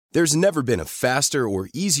There's never been a faster or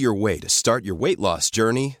easier way to start your weight loss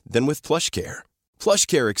journey than with PlushCare.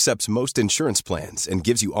 PlushCare accepts most insurance plans and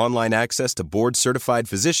gives you online access to board-certified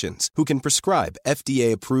physicians who can prescribe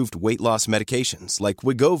FDA-approved weight loss medications like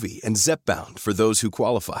Wegovy and Zepbound for those who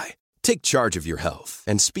qualify. Take charge of your health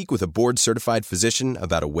and speak with a board-certified physician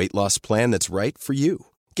about a weight loss plan that's right for you.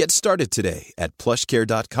 Get started today at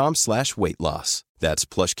plushcare.com/weightloss. That's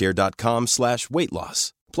plushcare.com/weightloss.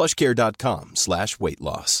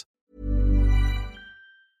 plushcare.com/weightloss.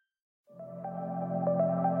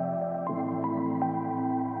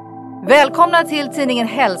 Välkomna till tidningen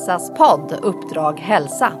Hälsas podd Uppdrag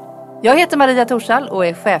Hälsa. Jag heter Maria Torshäll och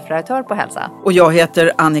är chefredaktör på Hälsa. Och jag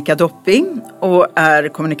heter Annika Dopping och är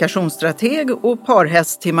kommunikationsstrateg och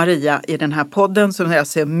parhäst till Maria i den här podden som jag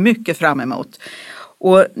ser mycket fram emot.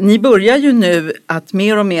 Och ni börjar ju nu att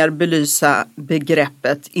mer och mer belysa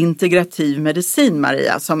begreppet integrativ medicin,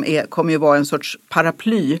 Maria, som kommer ju vara en sorts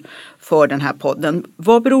paraply för den här podden.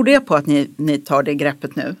 Vad beror det på att ni tar det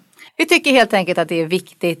greppet nu? Vi tycker helt enkelt att det är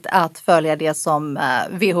viktigt att följa det som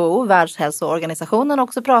WHO, Världshälsoorganisationen,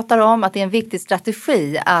 också pratar om. Att det är en viktig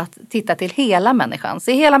strategi att titta till hela människan.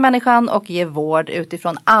 Se hela människan och ge vård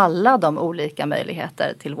utifrån alla de olika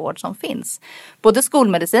möjligheter till vård som finns. Både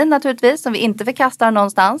skolmedicin naturligtvis, som vi inte förkastar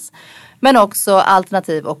någonstans. Men också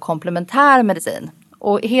alternativ och komplementär medicin.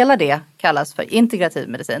 Och hela det kallas för integrativ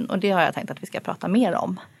medicin. Och det har jag tänkt att vi ska prata mer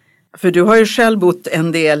om. För du har ju själv bott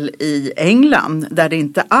en del i England där det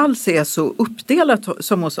inte alls är så uppdelat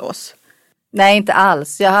som hos oss. Nej, inte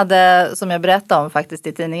alls. Jag hade, som jag berättade om faktiskt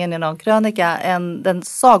i tidningen i någon krönika, den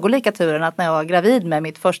sagolika turen att när jag var gravid med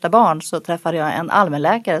mitt första barn så träffade jag en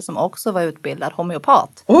allmänläkare som också var utbildad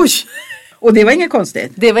homeopat. Oj! Och det var inget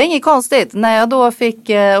konstigt? Det var inget konstigt. När jag då fick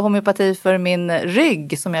homeopati för min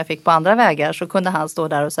rygg som jag fick på andra vägar så kunde han stå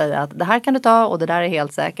där och säga att det här kan du ta och det där är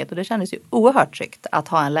helt säkert. Och det kändes ju oerhört tryggt att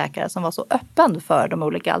ha en läkare som var så öppen för de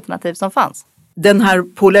olika alternativ som fanns. Den här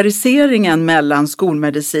polariseringen mellan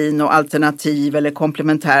skolmedicin och alternativ eller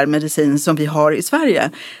komplementär medicin som vi har i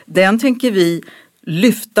Sverige, den tänker vi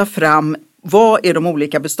lyfta fram. Vad är de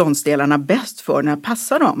olika beståndsdelarna bäst för? När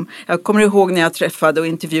passar de? Jag kommer ihåg när jag träffade och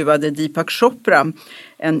intervjuade Deepak Chopra,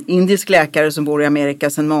 en indisk läkare som bor i Amerika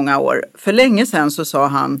sedan många år. För länge sedan så sa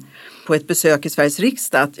han på ett besök i Sveriges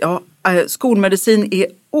riksdag att skolmedicin är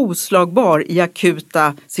oslagbar i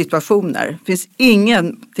akuta situationer. Det finns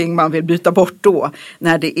ingenting man vill byta bort då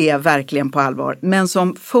när det är verkligen på allvar. Men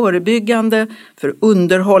som förebyggande för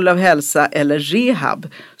underhåll av hälsa eller rehab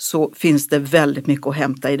så finns det väldigt mycket att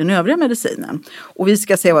hämta i den övriga medicinen. Och vi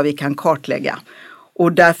ska se vad vi kan kartlägga.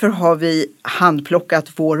 Och därför har vi handplockat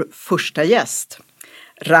vår första gäst,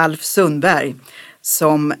 Ralf Sundberg,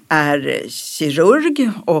 som är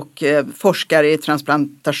kirurg och forskare i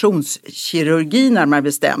transplantationskirurgi närmare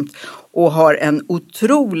bestämt och har en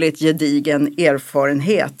otroligt gedigen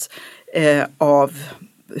erfarenhet av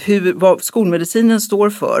vad skolmedicinen står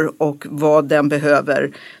för och vad den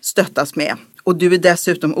behöver stöttas med. Och du är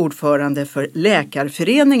dessutom ordförande för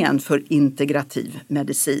Läkarföreningen för integrativ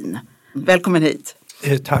medicin. Välkommen hit.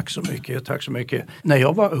 Tack så mycket. När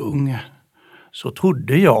jag var ung så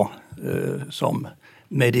trodde jag som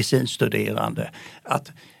medicinstuderande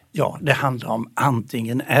att det handlar om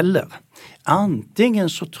antingen eller. Antingen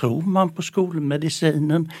så tror man på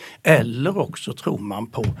skolmedicinen eller också tror man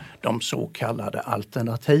på de så kallade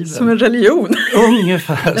alternativen. Som en religion.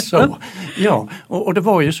 Ungefär så. Ja, och det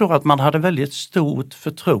var ju så att man hade väldigt stort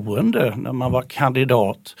förtroende när man var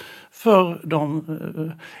kandidat för de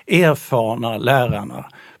erfarna lärarna,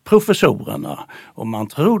 professorerna, och man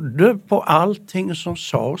trodde på allting som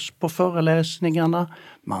sades på föreläsningarna,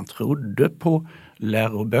 man trodde på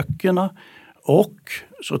läroböckerna och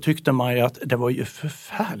så tyckte man ju att det var ju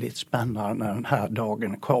förfärligt spännande när den här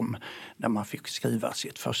dagen kom när man fick skriva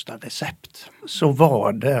sitt första recept. Så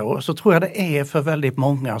var det, och så tror jag det är för väldigt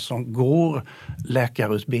många som går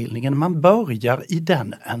läkarutbildningen. Man börjar i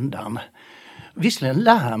den ändan. Visserligen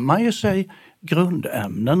lär man ju sig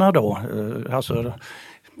grundämnena då,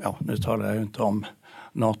 nu talar jag inte om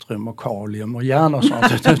natrium och kalium och järn och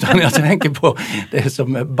sånt utan jag tänker på det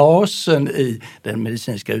som är basen i den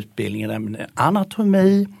medicinska utbildningen, nämligen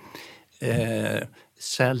anatomi,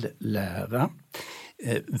 celllära,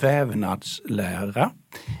 vävnadslära,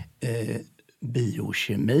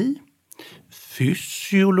 biokemi,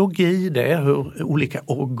 fysiologi, det är hur olika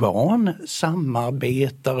organ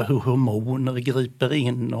samarbetar, hur hormoner griper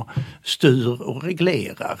in och styr och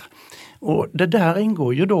reglerar. Och det där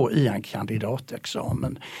ingår ju då i en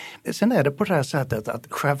kandidatexamen. Sen är det på det här sättet att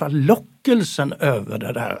själva lockelsen över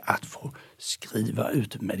det där att få skriva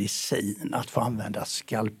ut medicin, att få använda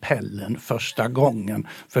skalpellen första gången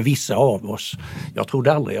för vissa av oss. Jag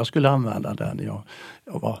trodde aldrig jag skulle använda den. Jag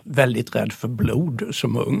var väldigt rädd för blod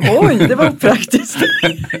som ung. Oj, det var praktiskt.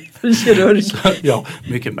 För kirurg. Ja,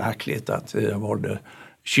 mycket märkligt att jag valde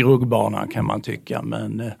kirurgbanan kan man tycka,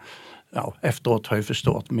 men ja, efteråt har jag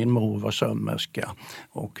förstått att min mor var sömmerska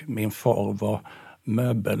och min far var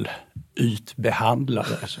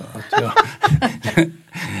möbelytbehandlare. Så att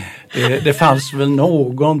det fanns väl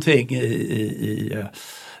någonting i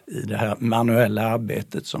det här manuella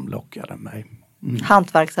arbetet som lockade mig.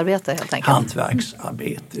 Hantverksarbete helt enkelt.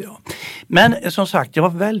 Hantverksarbete, ja. Men som sagt, jag var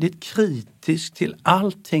väldigt kritisk till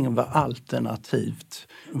allting vad alternativt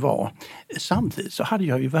var. Samtidigt så hade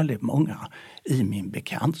jag ju väldigt många i min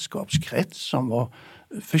bekantskapskrets som var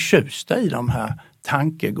förtjusta i de här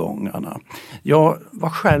tankegångarna. Jag var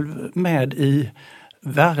själv med i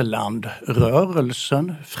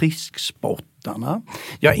Värlandrörelsen, Frisksportarna.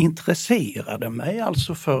 Jag intresserade mig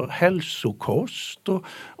alltså för hälsokost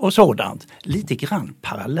och sådant. Lite grann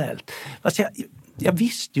parallellt. Fast jag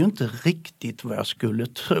visste ju inte riktigt vad jag skulle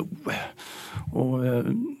tro. Och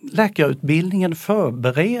läkarutbildningen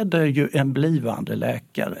förbereder ju en blivande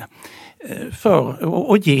läkare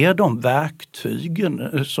för att ge de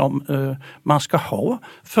verktygen som man ska ha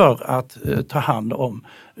för att ta hand om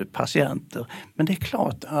patienter. Men det är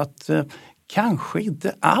klart att kanske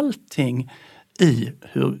inte allting i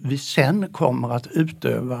hur vi sen kommer att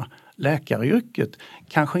utöva läkaryrket,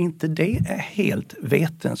 kanske inte det är helt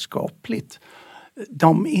vetenskapligt.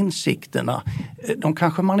 De insikterna, de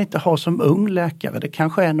kanske man inte har som ung läkare. Det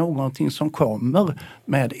kanske är någonting som kommer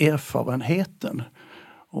med erfarenheten.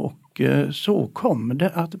 Och så kommer det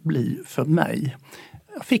att bli för mig.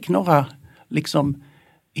 Jag fick några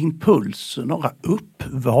impulser, några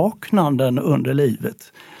uppvaknanden under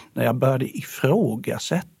livet när jag började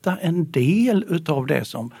ifrågasätta en del utav det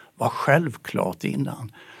som var självklart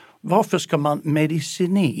innan. Varför ska man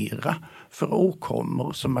medicinera för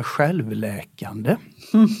åkommor som är självläkande?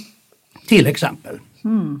 Till exempel.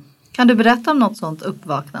 Kan du berätta om något sånt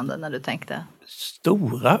uppvaknande när du tänkte?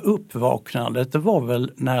 Stora uppvaknandet var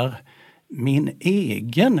väl när min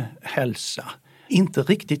egen hälsa inte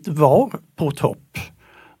riktigt var på topp.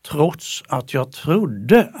 Trots att jag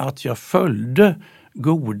trodde att jag följde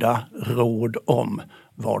goda råd om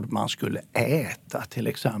vad man skulle äta, till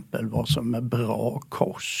exempel vad som är bra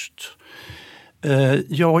kost.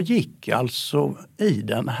 Jag gick alltså i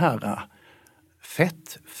den här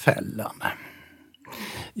fettfällan.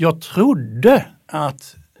 Jag trodde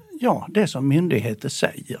att det som myndigheter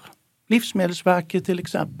säger, Livsmedelsverket till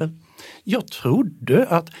exempel, jag trodde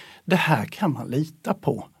att det här kan man lita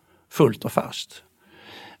på fullt och fast.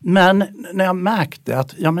 Men när jag märkte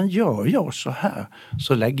att gör jag så här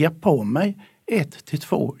så lägger jag på mig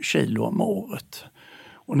 1-2 kilo om året.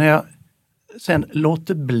 Och när jag sen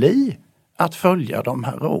låter bli att följa de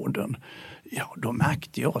här råden, då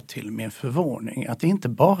märkte jag till min förvåning att det inte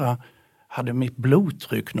bara hade mitt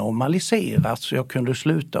blodtryck normaliserats så jag kunde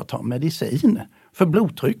sluta ta medicin för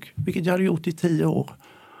blodtryck, vilket jag hade gjort i 10 år.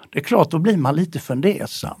 Det är klart, då blir man lite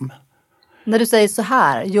fundersam. När du säger så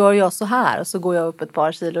här, gör jag så här så går jag upp ett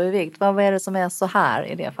par kilo i vikt. Vad är det som är så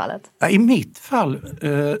här i det fallet? I mitt fall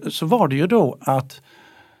så var det ju då att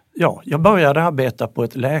jag började arbeta på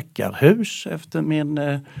ett läkarhus efter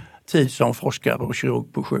min tid som forskare och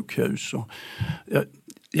kirurg på sjukhus. Och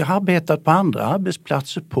jag har arbetat på andra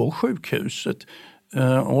arbetsplatser på sjukhuset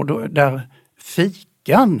och där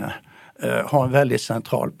fikan har en väldigt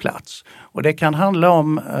central plats. Och det kan handla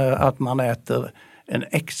om att man äter en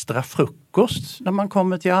extra frukost när man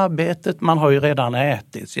kommer till arbetet. Man har ju redan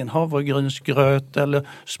ätit sin havregrynsgröt eller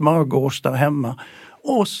smörgås där hemma.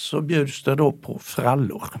 Och så bjuds det då på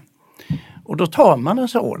frallor. Och då tar man en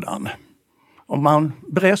sådan. Och man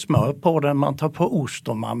brer smör på den, man tar på ost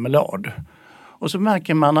och marmelad. Och så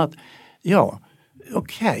märker man att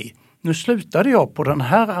nu slutade jag på den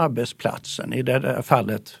här arbetsplatsen, i det där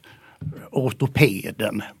fallet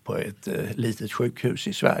ortopeden på ett litet sjukhus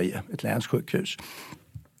i Sverige, ett länssjukhus.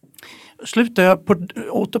 Slutar jag på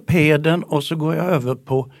ortopeden och så går jag över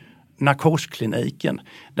på narkoskliniken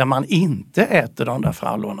där man inte äter de där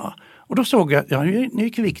frallorna. Och då såg jag att nu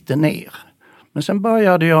gick vikten ner. Men sen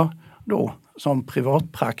började jag då som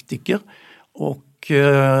privatpraktiker och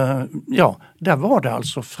där var det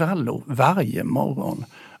alltså frallor varje morgon.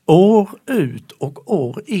 År ut och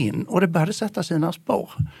år in, och det började sätta sina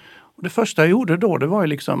spår. Och det första jag gjorde då, det var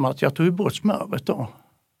ju att jag tog bort smöret då.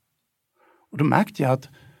 Och då märkte jag att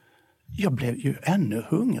jag blev ju ännu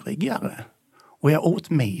hungrigare och jag åt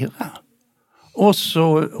mera. Och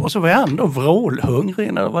så var jag ändå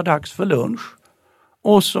vrålhungrig när det var dags för lunch.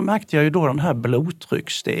 Och så märkte jag ju då den här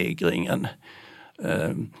blodtrycksstegringen.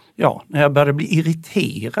 När jag började bli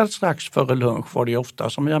irriterad strax före lunch var det ofta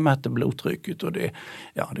som jag mätte blodtrycket och det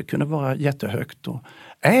kunde vara jättehögt. Och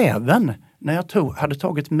även när jag hade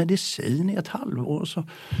tagit medicin i ett halvår så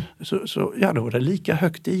då var det lika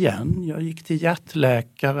högt igen. Jag gick till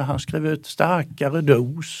hjärtläkare, han skrev ut starkare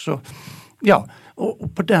dos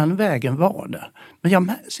och på den vägen var det.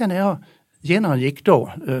 Men sen när jag genomgick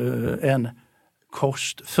då en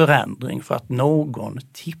kostförändring för att någon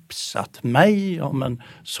tipsat mig om en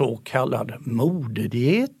så kallad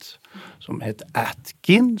modediet som heter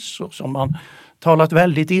Atkins och som man talat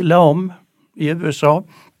väldigt illa om i USA,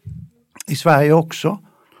 i Sverige också.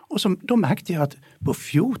 Och då märkte jag att på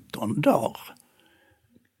 14 dagar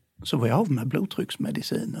så var jag av med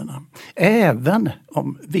blodtrycksmedicinerna. Även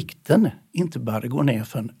om vikten inte började gå ner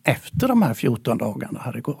förrän efter de här 14 dagarna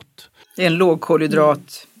hade gått. Det är en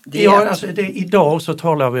lågkolhydrat. Idag så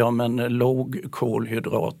talar vi om en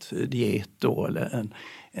lågkolhydratdiet då, eller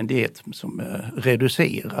en diet som är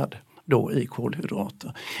reducerad då i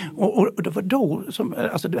kolhydrater. Och det var då som,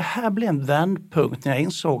 det här blev en vändpunkt när jag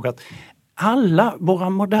insåg att alla våra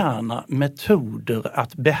moderna metoder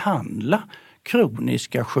att behandla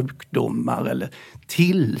kroniska sjukdomar eller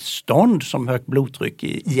tillstånd som högt blodtryck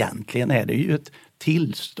egentligen är det ju ett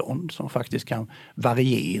tillstånd som faktiskt kan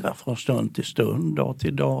variera från stund till stund, dag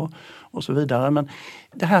till dag och så vidare. Men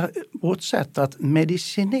det här, vårt sätt att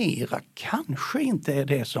medicinera kanske inte är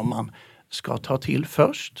det som man ska ta till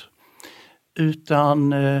först,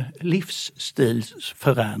 utan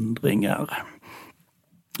livsstilsförändringar.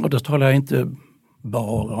 Och då talar jag inte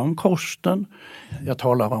bara om kosten, jag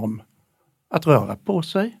talar om att röra på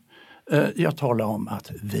sig, jag talar om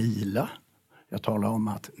att vila, jag talar om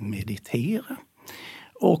att meditera.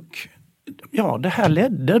 Och det här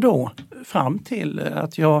ledde då fram till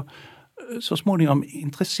att jag så småningom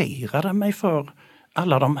intresserade mig för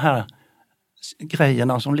alla de här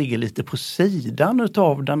grejerna som ligger lite på sidan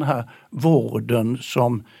av den här vården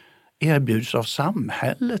som erbjuds av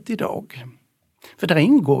samhället idag. För där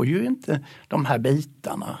ingår ju inte de här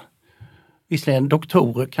bitarna. Visserligen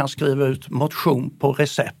doktorer kan skriva ut motion på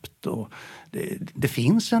recept och det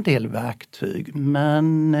finns en del verktyg,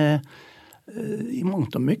 men i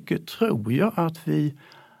mångt och mycket tror jag att vi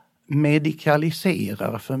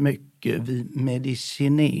medikaliserar för mycket, vi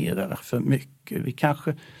medicinerar för mycket, vi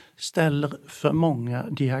kanske ställer för många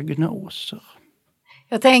diagnoser.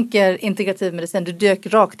 Jag tänker integrativ medicin, du dök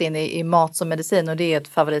rakt in i mat som medicin och det är ett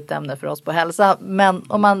favoritämne för oss på hälsa. Men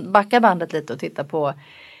om man backar bandet lite och tittar på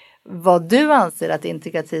vad du anser att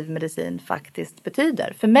integrativ medicin faktiskt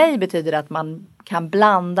betyder. För mig betyder det att man kan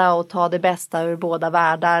blanda och ta det bästa ur båda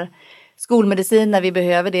världar. Skolmedicin när vi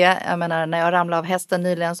behöver det. Jag menar, när jag ramlade av hästen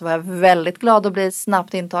nyligen så var jag väldigt glad att bli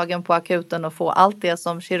snabbt intagen på akuten och få allt det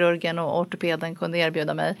som kirurgen och ortopeden kunde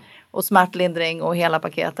erbjuda mig. Och smärtlindring och hela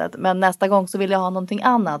paketet. Men nästa gång så vill jag ha någonting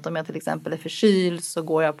annat. Om jag till exempel är förkyld så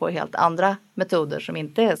går jag på helt andra metoder som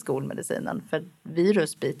inte är skolmedicinen. För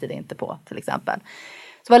virus biter det inte på till exempel.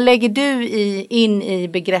 Så vad lägger du in i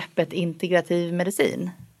begreppet integrativ medicin?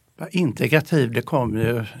 Integrativ, det kommer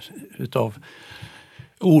ju utav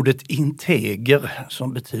ordet integer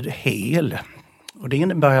som betyder hel. Och det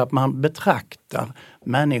innebär att man betraktar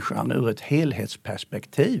människan ur ett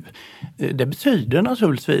helhetsperspektiv. Det betyder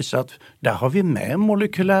naturligtvis att där har vi med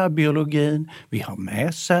molekylärbiologin, vi har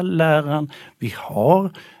med celläran, vi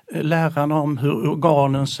har läran om hur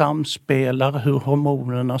organen samspelar, hur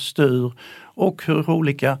hormonerna styr och hur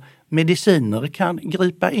olika mediciner kan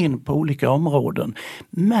gripa in på olika områden.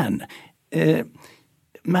 Men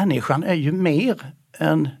människan är ju mer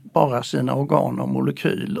än bara sina organ och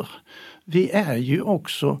molekyler. Vi är ju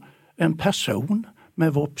också en person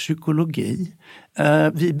med vår psykologi.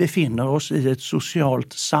 Vi befinner oss i ett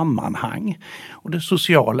socialt sammanhang. Och det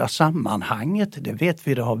sociala sammanhanget, det vet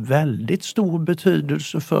vi, det har väldigt stor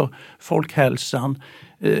betydelse för folkhälsan.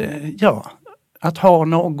 Att ha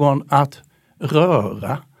någon att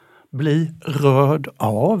röra, bli rörd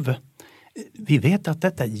av. Vi vet att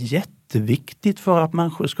detta är jätteviktigt för att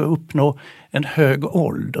människor ska uppnå en hög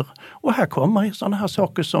ålder. Och här kommer sådana här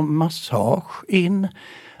saker som massage in.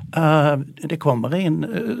 Det kommer in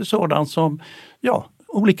sådant som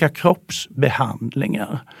olika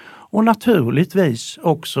kroppsbehandlingar. Och naturligtvis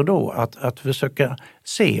också då att försöka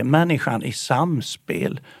se människan i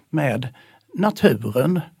samspel med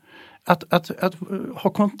naturen. Att ha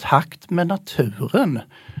kontakt med naturen.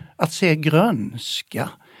 Att se grönska.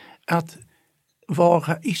 Att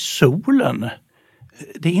vara i solen.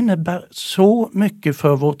 Det innebär så mycket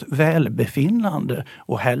för vårt välbefinnande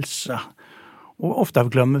och hälsa. Och ofta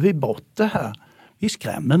glömmer vi bort det här. Vi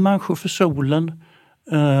skrämmer människor för solen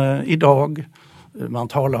idag. Man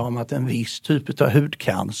talar om att en viss typ av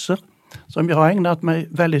hudcancer, som jag har ägnat mig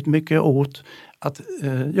väldigt mycket åt, att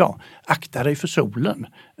akta dig för solen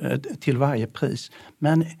till varje pris.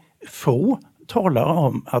 Men få talar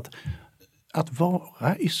om att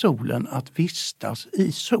vara i solen, att vistas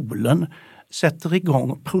i solen, sätter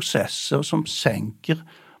igång processer som sänker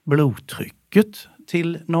blodtrycket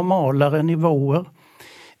till normalare nivåer.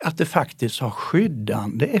 Att det faktiskt har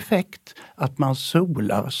skyddande effekt att man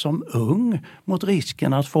solar som ung mot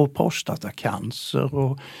risken att få prostatacancer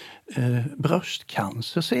och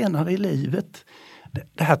bröstcancer senare i livet.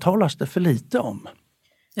 Det här talas det för lite om.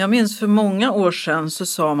 Jag minns för många år sedan så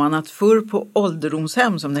sa man att förr på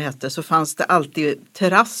ålderdomshem, som det hette, så fanns det alltid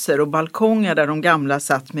terrasser och balkonger där de gamla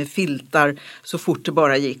satt med filtar så fort det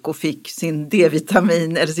bara gick och fick sin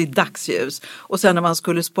D-vitamin eller sitt dagsljus. Och sen när man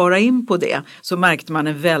skulle spara in på det så märkte man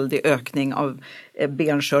en väldig ökning av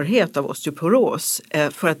benskörhet, av osteoporos,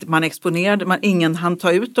 för att man exponerade, ingen hann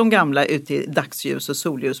ta ut de gamla ut i dagsljus och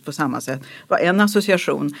solljus på samma sätt. Det var en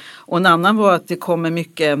association. Och en annan var att det kommer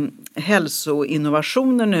mycket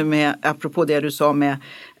hälsoinnovationer nu med, apropå det du sa, med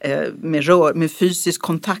fysisk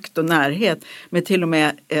kontakt och närhet, med till och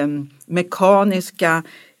med mekaniska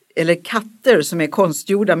eller katter som är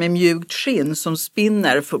konstgjorda med mjukt skinn som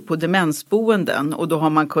spinner på demensboenden, och då har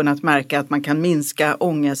man kunnat märka att man kan minska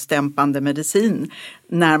ångestdämpande medicin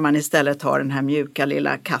när man istället har den här mjuka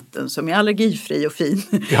lilla katten som är allergifri och fin,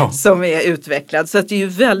 som är utvecklad. Så att det är ju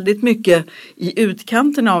väldigt mycket i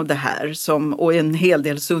utkanten av det här och en hel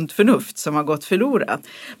del sunt förnuft som har gått förlorat.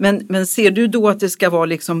 Men ser du då att det ska vara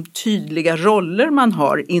liksom tydliga roller man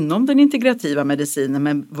har inom den integrativa medicinen,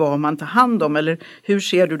 men vad man tar hand om, eller hur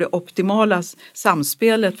ser du det optimala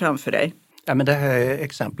samspelet framför dig? Ja, men det här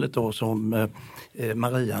exemplet då som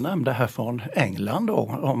Maria nämnde här från England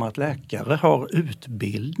då, om att läkare har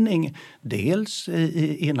utbildning dels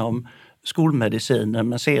inom skolmedicinen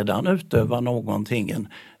men sedan utövar någonting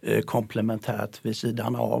komplementärt vid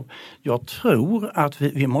sidan av. Jag tror att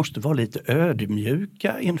vi måste vara lite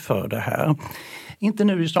ödmjuka inför det här. Inte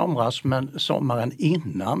nu i somras, men sommaren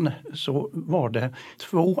innan så var det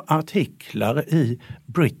 2 artiklar i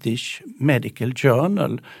British Medical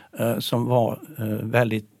Journal som var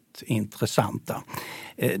väldigt intressanta.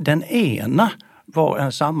 Den ena var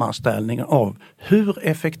en sammanställning av hur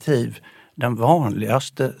effektiv den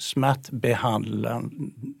vanligaste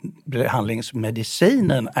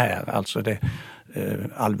smärtbehandlingsmedicinen är, alltså det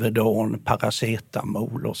Alvedon,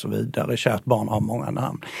 paracetamol och så vidare. Kärt barn har många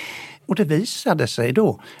namn. Och det visade sig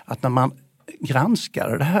då att när man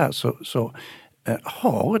granskade det här så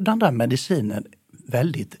har den där medicinen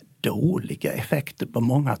väldigt dåliga effekter på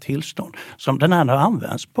många tillstånd som den här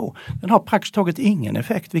används på. Den har praktiskt taget ingen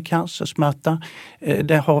effekt vid cancersmärta.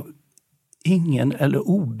 Det har ingen eller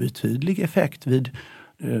obetydlig effekt vid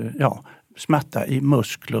smärta i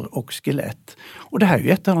muskler och skelett. Och det här är ju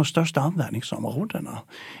ett av de största användningsområdena.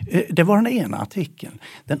 Det var den ena artikeln.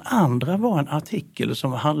 Den andra var en artikel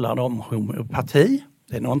som handlade om homeopati.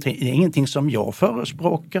 Det är ingenting som jag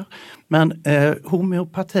förespråkar, men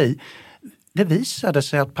homeopati, det visade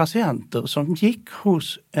sig att patienter som gick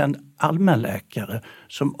hos en allmänläkare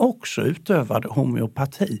som också utövade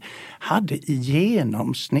homeopati hade i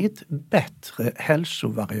genomsnitt bättre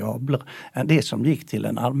hälsovariabler än det som gick till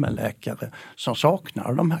en allmänläkare som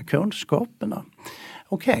saknar de här kunskaperna.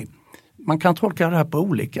 Okej, man kan tolka det här på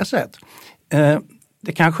olika sätt.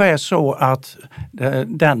 Det kanske är så att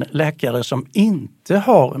den läkare som inte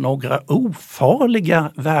har några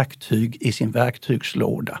ofarliga verktyg i sin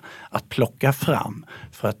verktygslåda att plocka fram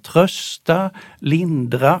för att trösta,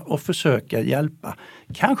 lindra och försöka hjälpa,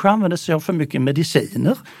 kanske använder sig av för mycket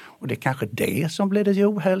mediciner, och det är kanske det som blir det till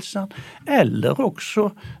ohälsan. Eller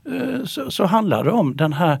också så handlar det om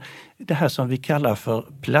det här som vi kallar för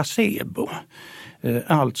placebo.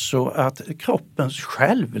 Alltså att kroppens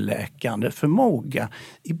självläkande förmåga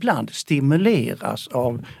ibland stimuleras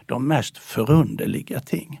av de mest förunderliga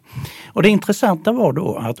ting. Och det intressanta var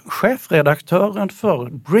då att chefredaktören för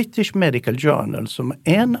British Medical Journal, som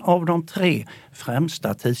en av de 3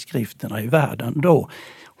 främsta tidskrifterna i världen då,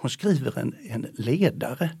 hon skriver en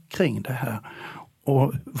ledare kring det här.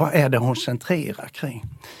 Och vad är det hon centrerar kring?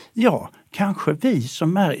 Ja, kanske vi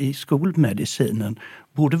som är i skolmedicinen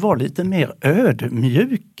borde vara lite mer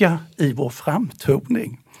ödmjuka i vår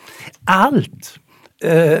framtoning. Allt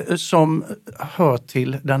som hör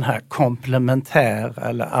till den här komplementära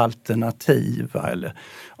eller alternativa, eller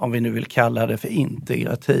om vi nu vill kalla det för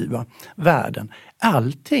integrativa världen,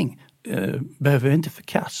 allting behöver vi inte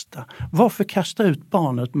förkasta. Varför kasta ut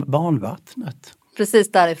barnet med barnvattnet?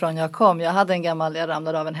 Precis därifrån jag kom. Jag hade jag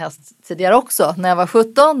ramlade av en häst tidigare också. När jag var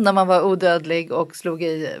 17, när man var odödlig och slog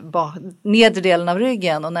i nedre delen av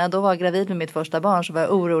ryggen. Och när jag då var gravid med mitt första barn så var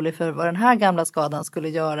jag orolig för vad den här gamla skadan skulle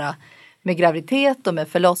göra med graviditet och med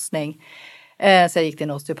förlossning. Så jag gick till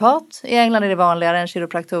en osteopat. I England är det vanligare än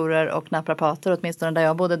kiropraktorer och naprapater, åtminstone där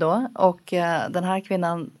jag bodde då. Och den här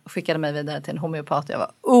kvinnan skickade mig vidare till en homeopat. Jag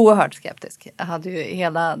var oerhört skeptisk. Jag hade ju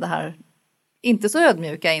hela det här inte så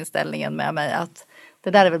ödmjuka inställningen med mig att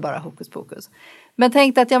det där är väl bara hokus pokus. Men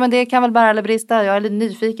tänkte att men det kan väl bära eller brista. Jag är lite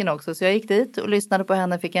nyfiken också, så jag gick dit och lyssnade på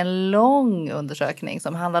henne. Fick en lång undersökning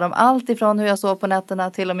som handlade om allt ifrån hur jag sov på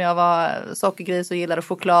nätterna till om jag var sockergris och gillade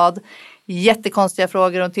choklad. Jättekonstiga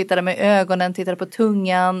frågor. Hon tittade med ögonen, tittade på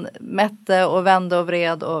tungan, mätte och vände och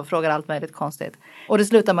vred och frågade allt möjligt konstigt. Och det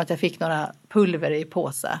slutade med att jag fick några pulver i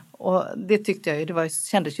påse. Och det tyckte jag ju,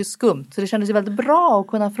 kändes ju skumt. Så det kändes ju väldigt bra att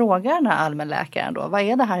kunna fråga den här allmänläkaren då. Vad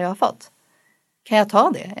är det här jag har fått? Kan jag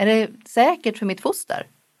ta det? Är det säkert för mitt foster?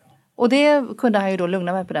 Och det kunde han ju då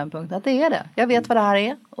lugna mig på den punkten. Att det är det. Jag vet vad det här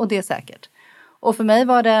är och det är säkert. Och för mig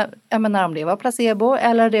var det, om det var placebo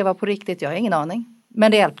eller det var på riktigt, jag har ingen aning.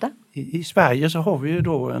 Men det hjälpte. I Sverige så har vi ju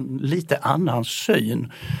då en lite annan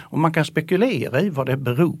syn och man kan spekulera i vad det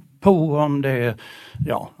beror på, om det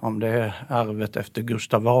är arvet efter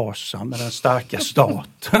Gustav Vasa med den starka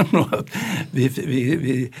staten och att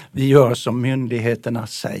vi gör som myndigheterna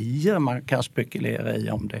säger. Man kan spekulera i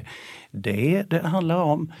om det handlar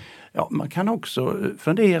om. Ja, man kan också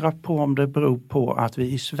fundera på om det beror på att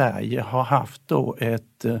vi i Sverige har haft då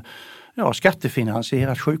ett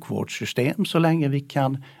skattefinansierat sjukvårdssystem så länge vi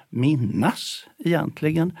kan minnas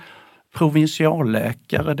egentligen.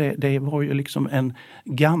 Provinsialläkare, det var ju liksom en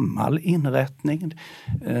gammal inrättning.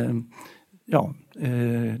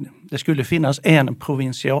 Det skulle finnas en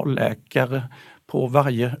provinsialläkare på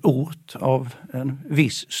varje ort av en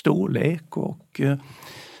viss storlek och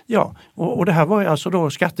det här var ju alltså då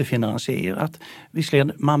skattefinansierat.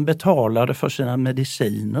 Visserligen man betalade för sina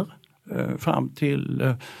mediciner fram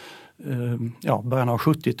till början av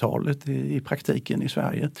 70-talet i praktiken i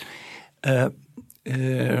Sverige.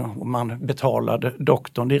 Och man betalade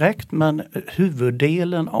doktorn direkt, men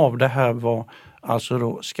huvuddelen av det här var alltså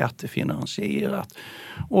då skattefinansierat.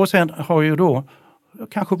 Och sen har ju då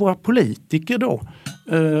kanske våra politiker då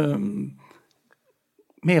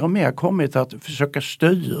mer och mer kommit att försöka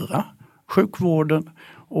styra sjukvården,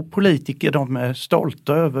 och politiker de är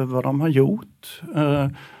stolta över vad de har gjort.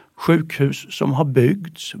 Sjukhus som har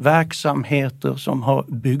byggts, verksamheter som har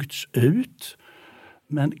byggts ut.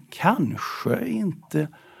 Men kanske inte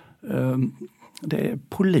det är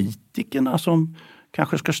politikerna som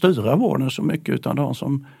kanske ska styra vården så mycket, utan de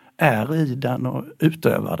som är i den och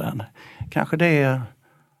utövar den. Kanske det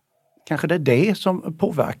är det som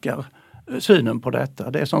påverkar synen på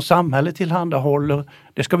detta. Det som samhället tillhandahåller,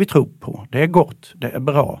 det ska vi tro på. Det är gott, det är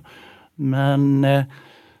bra. Men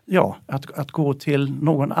att gå till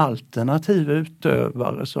någon alternativ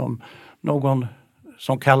utövare som någon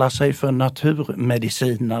som kallar sig för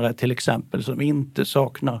naturmedicinare till exempel,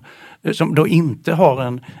 som då inte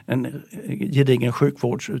har en gedigen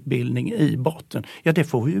sjukvårdsutbildning i botten. Ja, det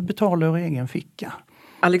får vi ju betala ur egen ficka.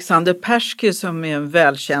 Alexander Persky, som är en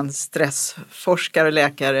välkänd stressforskare och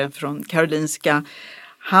läkare från Karolinska,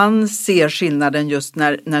 han ser skillnaden just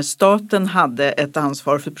när staten hade ett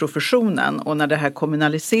ansvar för professionen och när det här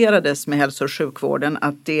kommunaliserades med hälso- och sjukvården,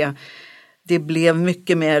 att det blev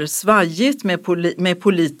mycket mer svajigt med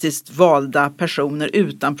politiskt valda personer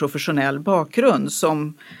utan professionell bakgrund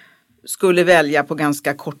som skulle välja på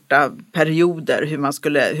ganska korta perioder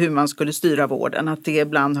hur man skulle styra vården. Att det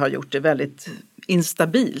ibland har gjort det väldigt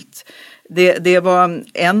instabilt. Det var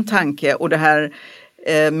en tanke, och det här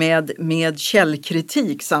med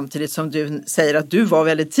källkritik, samtidigt som du säger att du var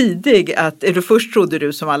väldigt tidig. Först trodde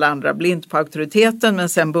du som alla andra blint på auktoriteten, men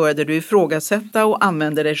sen började du ifrågasätta och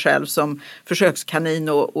använde dig själv som försökskanin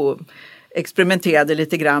och experimenterade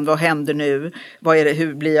lite grann. Vad händer nu?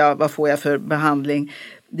 Vad får jag för behandling?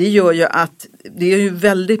 Det gör ju att det är ju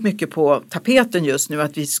väldigt mycket på tapeten just nu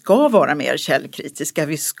att vi ska vara mer källkritiska.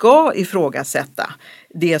 Vi ska ifrågasätta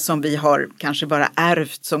det som vi har kanske bara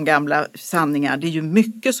ärvt som gamla sanningar. Det är ju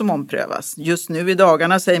mycket som omprövas. Just nu i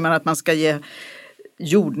dagarna säger man att man ska ge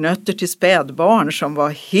jordnötter till spädbarn, som var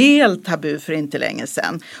helt tabu för inte länge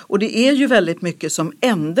sedan. Och det är ju väldigt mycket som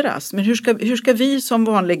ändras. Men hur ska vi som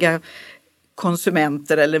vanliga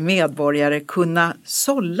konsumenter eller medborgare kunna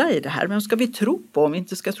sålla i det här? Vem ska vi tro på om vi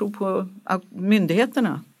inte ska tro på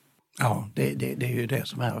myndigheterna? Ja, det är ju det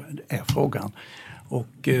som är frågan.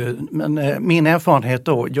 Men min erfarenhet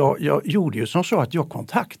då, jag gjorde ju som så att jag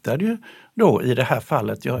kontaktade ju då i det här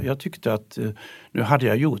fallet. Jag tyckte att nu hade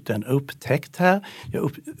jag gjort en upptäckt här.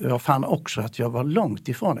 Jag fann också att jag var långt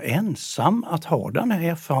ifrån ensam att ha den här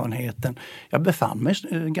erfarenheten. Jag befann mig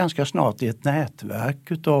ganska snart i ett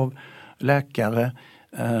nätverk utav läkare,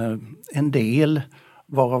 en del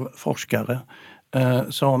varav forskare,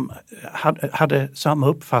 som hade samma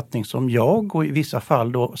uppfattning som jag och i vissa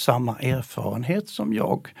fall då samma erfarenhet som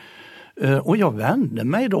jag. Och jag vände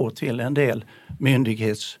mig då till en del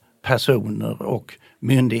myndighetspersoner och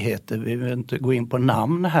myndigheter, vi vill inte gå in på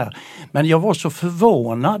namn här, men jag var så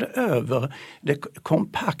förvånad över det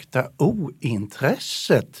kompakta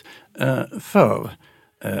ointresset för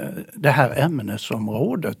det här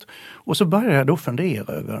ämnesområdet. Och så började jag då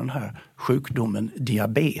fundera över den här sjukdomen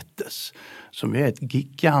diabetes, som är ett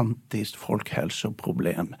gigantiskt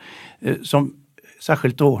folkhälsoproblem. Som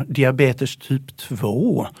särskilt då diabetes typ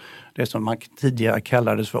 2, det som man tidigare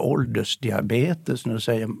kallades för åldersdiabetes,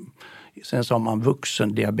 sen sa man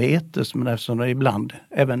vuxendiabetes, men eftersom det ibland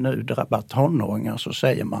även nu drabbar tonåringar så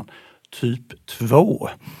säger man typ 2.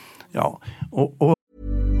 Ja, och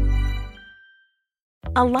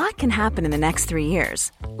A lot can happen in the next 3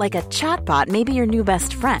 years. Like a chatbot may be your new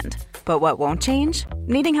best friend. But what won't change?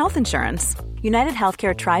 Needing health insurance. United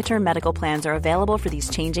Healthcare Tri-Term Medical Plans are available for these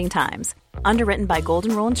changing times. Underwritten by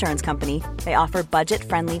Golden Rule Insurance Company, they offer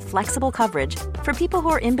budget-friendly, flexible coverage for people who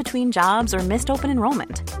are in between jobs or missed open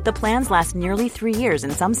enrollment. The plans last nearly 3 years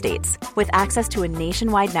in some states, with access to a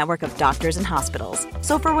nationwide network of doctors and hospitals.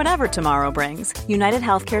 So for whatever tomorrow brings, United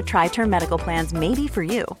Healthcare Tri-Term Medical Plans may be for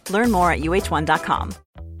you. Learn more at uh1.com.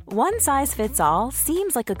 One size fits all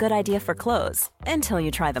seems like a good idea for clothes until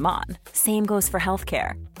you try them on. Same goes for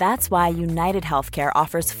healthcare. That's why United Healthcare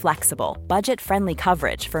offers flexible, budget-friendly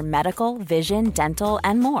coverage for medical, vision, dental,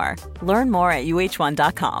 and more. Learn more at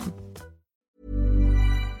uh1.com.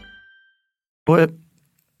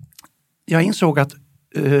 Jag insåg att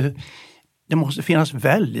det måste finnas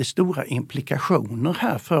väldigt stora implikationer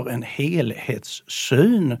här för en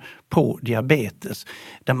helhetssyn på diabetes,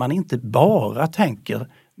 där man inte bara tänker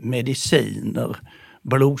mediciner,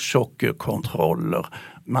 blodsockerkontroller.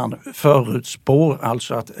 Man förutspår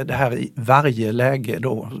alltså att det här i varje läge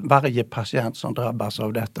då, varje patient som drabbas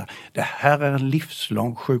av detta, det här är en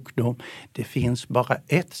livslång sjukdom. Det finns bara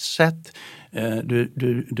ett sätt.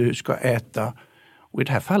 Du ska äta, och i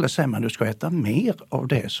det här fallet säger man, du ska äta mer av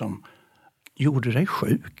det som gjorde dig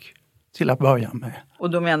sjuk till att börja med. Och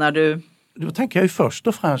då menar du? Då tänker jag ju först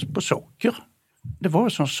och främst på socker. Det var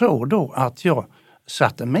som så då att jag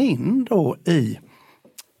satte mig in då i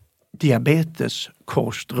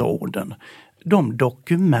diabeteskostråden, de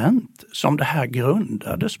dokument som det här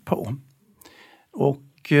grundades på.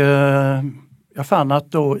 Och jag fann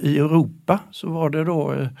att då i Europa så var det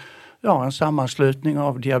då en sammanslutning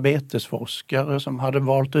av diabetesforskare som hade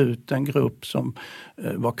valt ut en grupp som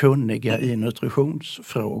var kunniga i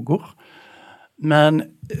nutritionsfrågor. Men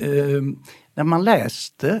när man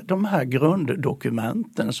läste de här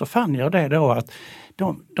grunddokumenten så fann jag det då att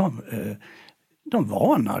de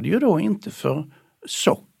varnade ju då inte för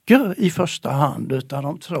socker i första hand, utan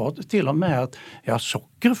de sa till och med att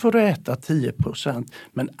socker får du äta 10%,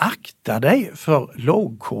 men akta dig för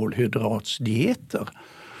lågkolhydratsdieter.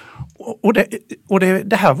 Och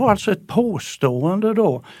det här var alltså ett påstående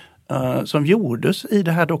då som gjordes i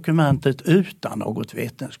det här dokumentet utan något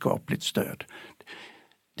vetenskapligt stöd.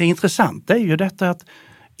 Det intressanta är ju detta att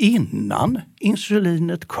innan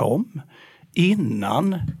insulinet kom,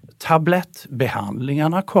 innan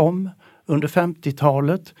tablettbehandlingarna kom under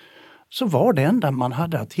 50-talet, så var det enda man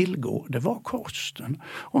hade att tillgå, det var kosten.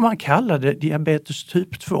 Och man kallade diabetes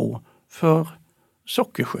typ 2 för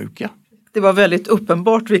sockersjuka. Det var väldigt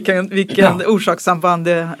uppenbart vilken orsakssamband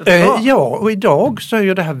det var. Ja, och idag så är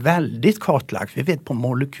ju det här väldigt kartlagt. Vi vet på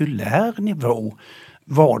molekylär nivå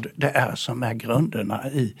vad det är som är grunderna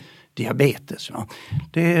i diabetes.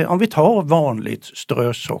 Om vi tar vanligt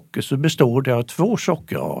strösocker så består det av 2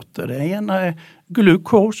 sockerarter. Det ena är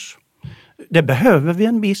glukos. Det behöver vi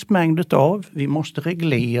en viss mängd av. Vi måste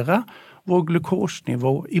reglera vår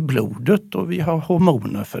glukosnivå i blodet och vi har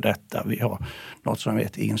hormoner för detta. Vi har något som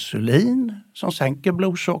heter insulin som sänker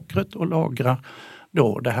blodsockret och lagrar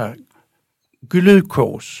då det här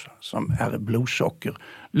glukos som är blodsocker.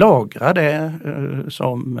 Lagrar det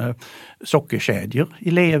som sockerkedjor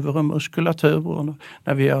i lever och muskulatur, och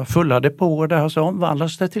när vi har fulla depåer där så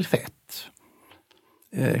omvandlas det till fett.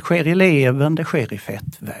 Det sker i levern, det sker i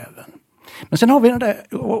fettväven. Men sen har vi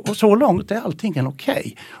det, och så långt är allting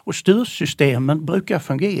okej. Och styrsystemen brukar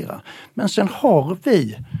fungera. Men sen har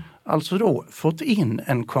vi alltså då fått in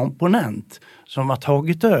en komponent som har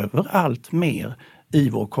tagit över allt mer i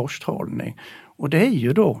vår kosthållning. Och det är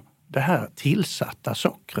ju då det här tillsatta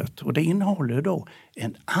sockret, och det innehåller då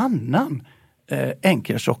en annan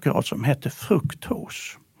enkel sockerart som heter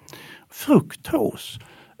fruktos. Fruktos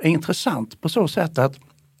är intressant på så sätt att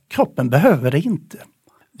kroppen behöver det inte.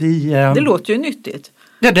 Det låter ju nyttigt.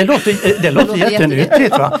 Ja, det låter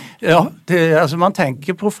jättenyttigt. Va? Ja, alltså man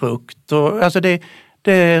tänker på frukt och alltså det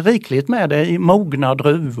är rikligt med det i mogna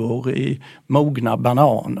druvor, i mogna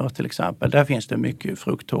bananer till exempel. Där finns det mycket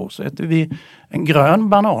fruktos. Vid en grön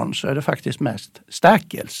banan så är det faktiskt mest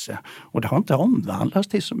stärkelse och det har inte omvandlats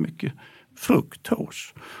till så mycket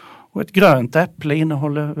fruktos. Och ett grönt äpple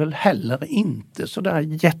innehåller väl heller inte så där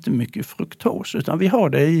jättemycket fruktos, utan vi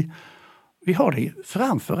har det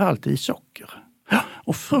framförallt i socker.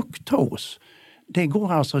 Och fruktos, det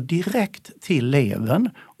går alltså direkt till levern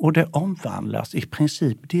och det omvandlas i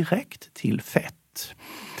princip direkt till fett.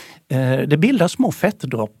 Det bildas små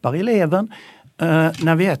fettdroppar i levern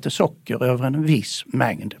när vi äter socker över en viss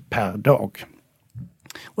mängd per dag.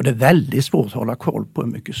 Och det är väldigt svårt att hålla koll på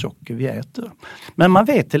hur mycket socker vi äter. Men man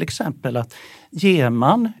vet till exempel att ger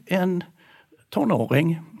man en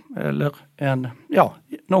tonåring eller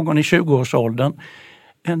någon i 20-årsåldern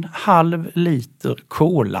en halv liter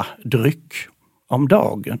koladryck om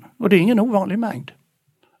dagen, och det är ingen ovanlig mängd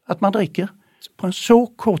att man dricker. På en så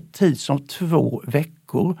kort tid som 2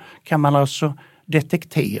 veckor kan man alltså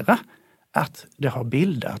detektera att det har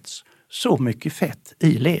bildats så mycket fett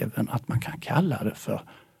i levern att man kan kalla det för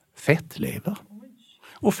fettlever.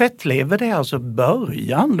 Och fettlever, det är alltså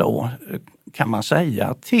början då, kan man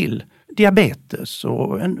säga, till diabetes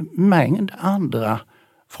och en mängd andra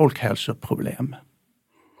folkhälsoproblem.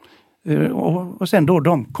 Och sen då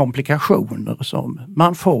de komplikationer som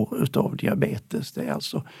man får utav diabetes, det är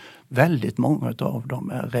alltså väldigt många av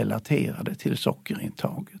dem är relaterade till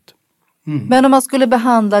sockerintaget. Mm. Men om man skulle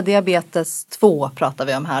behandla diabetes 2 pratar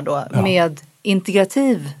vi om här då, med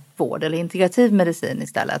integrativ vård eller integrativ medicin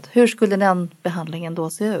istället. Hur skulle den behandlingen då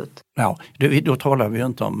se ut? Ja, då talar vi ju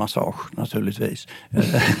inte om massage naturligtvis.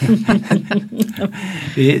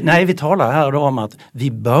 Vi talar här då om att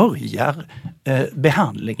vi börjar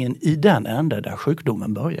behandlingen i den ände där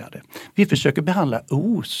sjukdomen började. Vi försöker behandla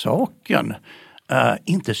orsaken,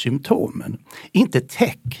 inte symptomen, inte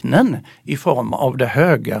tecknen i form av det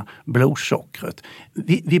höga blodsockret.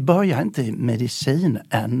 Vi börjar inte i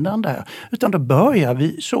medicinändan där, utan då börjar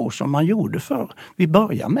vi så som man gjorde förr. Vi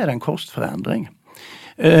börjar med en kostförändring.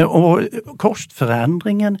 Och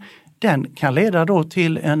kostförändringen, den kan leda då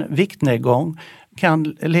till en viktnedgång,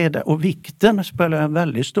 och vikten spelar en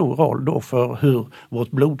väldigt stor roll då för hur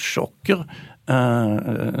vårt blodsocker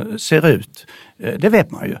ser ut. Det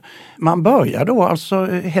vet man ju. Man börjar då alltså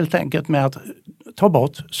helt enkelt med att ta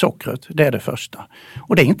bort sockret, det är det första.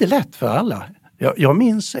 Och det är inte lätt för alla. Jag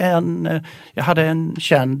minns jag hade en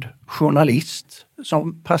känd journalist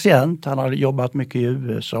som patient, han hade jobbat mycket i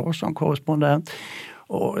USA som korrespondent.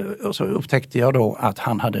 Och så upptäckte jag då att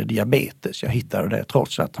han hade diabetes. Jag hittade det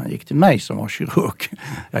trots att han gick till mig som var kirurg.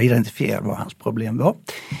 Jag identifierade vad hans problem var.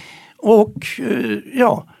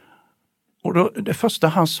 Och då, det första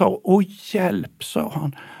han sa, "Åh hjälp", sa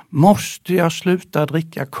han, "måste jag sluta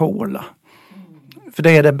dricka cola? För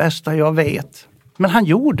det är det bästa jag vet." Men han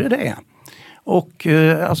gjorde det. Och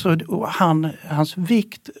hans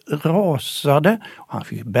vikt rasade och han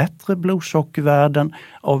fick bättre blodsockervärden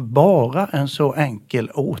av bara en så enkel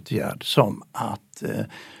åtgärd som att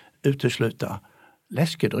utesluta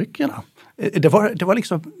läskedryckerna. Det var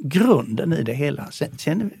liksom grunden i det hela.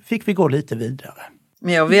 Sen fick vi gå lite vidare.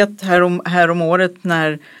 Men jag vet här om året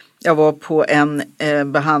när jag var på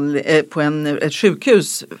ett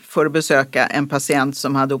sjukhus för att besöka en patient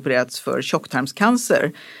som hade opererats för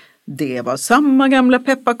tjocktarmscancer. Det var samma gamla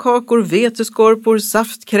pepparkakor, veteskorpor,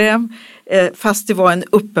 saftkräm, fast det var en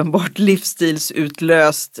uppenbart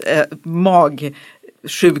livsstilsutlöst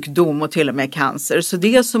magsjukdom och till och med cancer. Så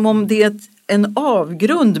det är som om det är en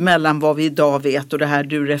avgrund mellan vad vi idag vet och det här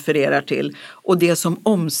du refererar till och det som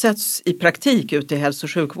omsätts i praktik ute i hälso-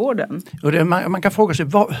 och sjukvården. Och man kan fråga sig,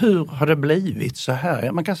 hur har det blivit så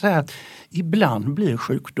här? Man kan säga att ibland blir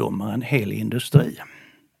sjukdomar en hel industri.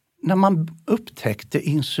 När man upptäckte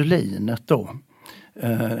insulinet då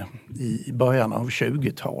i början av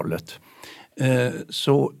 20-talet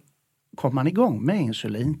så kom man igång med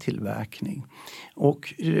insulintillverkning.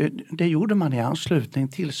 Och det gjorde man i anslutning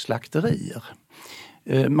till slakterier.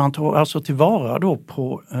 Man tog alltså tillvara då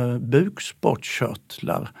på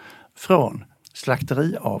bukspottkörtlar från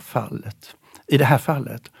slakteriavfallet i det här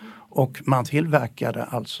fallet. Och man tillverkade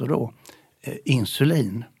alltså då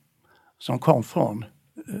insulin som kom från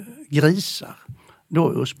grisar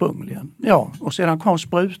då ursprungligen. Ja, och sedan kom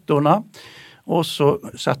sprutorna och så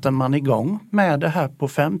satte man igång med det här på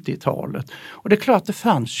 50-talet. Och det är klart, det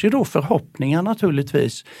fanns ju då förhoppningar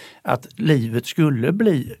naturligtvis att livet skulle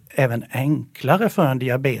bli även enklare för en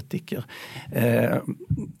diabetiker.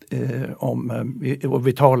 Och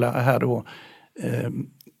vi talar här då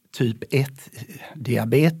typ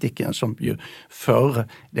 1-diabetiken som ju förr,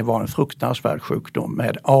 det var en fruktansvärd sjukdom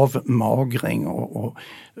med avmagring och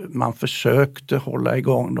man försökte hålla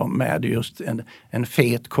igång dem med just en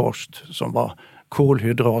fet kost som var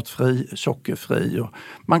kolhydratfri, sockerfri, och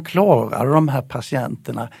man klarade de här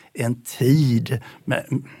patienterna en tid med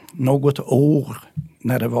något år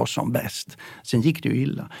när det var som bäst. Sen gick det ju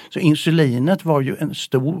illa. Så insulinet var ju en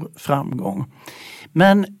stor framgång.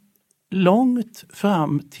 Men långt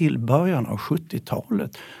fram till början av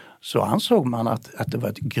 70-talet så ansåg man att det var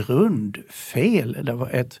ett grundfel, det var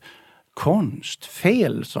ett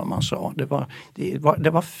konstfel som man sa. Det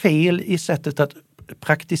var fel i sättet att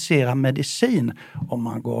praktisera medicin om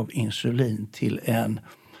man gav insulin till en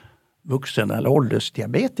vuxen eller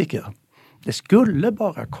åldersdiabetiker. Det skulle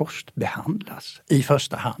bara kostbehandlas i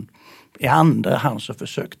första hand. I andra hand så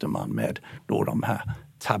försökte man med då de här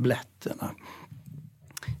tabletterna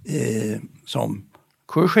som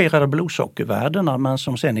korrigerade blodsockervärdena, men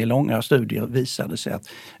som sen i långa studier visade sig att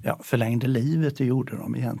förlängde livet, det gjorde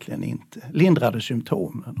de egentligen inte. Lindrade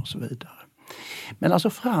symptomen och så vidare. Men alltså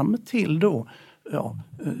fram till då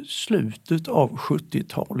slutet av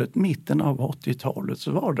 70-talet, mitten av 80-talet,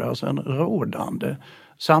 så var det alltså en rådande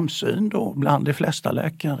samsyn då bland de flesta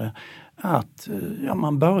läkare att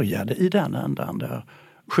man började i den ändan där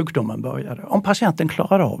sjukdomen började. Om patienten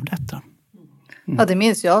klarade av detta. Ja, det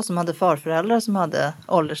minns jag som hade farföräldrar som hade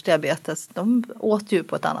åldersdiabetes. De åt ju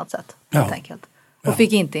på ett annat sätt helt enkelt. Och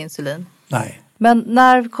fick inte insulin. Nej. Men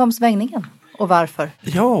när kom svängningen och varför?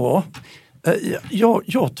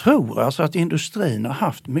 Jag tror alltså att industrin har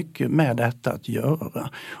haft mycket med detta att göra.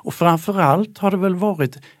 Och framförallt har det väl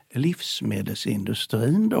varit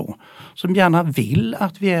livsmedelsindustrin då som gärna vill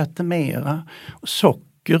att vi äter mera.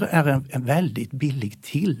 Socker är en väldigt billig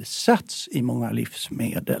tillsats i många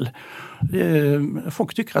livsmedel.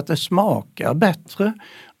 Folk tycker att det smakar bättre,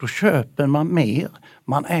 då köper man mer,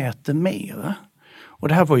 man äter mera. Och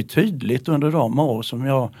det här var ju tydligt under de år som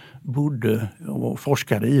jag bodde och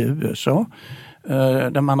forskade i USA.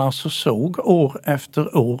 Där man alltså såg år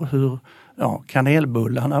efter år hur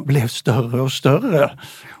kanelbullarna blev större och större.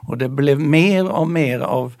 Och det blev mer och mer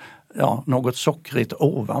av något sockrigt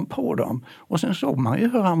ovanpå dem. Och sen såg man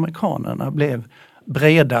ju hur amerikanerna blev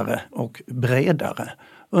bredare och bredare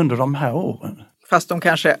under de här åren. Fast de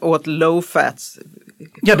kanske åt low fats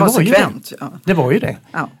konsekvent. Det var ju det.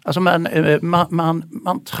 Ja. Alltså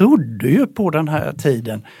man trodde ju på den här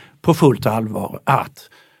tiden på fullt allvar att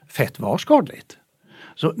fett var skadligt.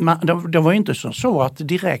 Så det var ju inte så att det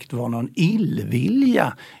direkt var någon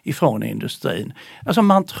illvilja ifrån industrin. Alltså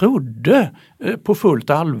man trodde på fullt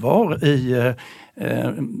allvar i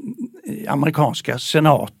amerikanska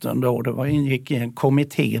senaten då. Det ingick i en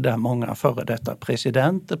kommitté där många före detta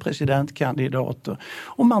presidentkandidater,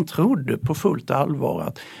 och man trodde på fullt allvar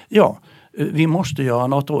att vi måste göra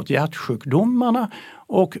något åt hjärtsjukdomarna,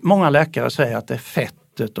 och många läkare säger att det är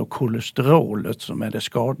fettet och kolesterolet som är det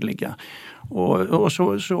skadliga. Och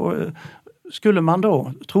så skulle man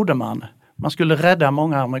då, trodde man skulle rädda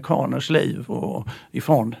många amerikaners liv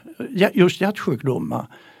ifrån just hjärtsjukdomar.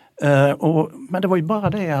 Men det var ju bara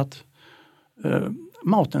det att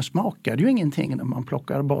maten smakade ju ingenting när man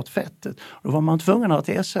plockade bort fettet. Då var man tvungen att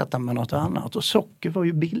ersätta med något annat, och socker var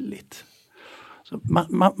ju billigt. Så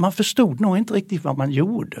man förstod nog inte riktigt vad man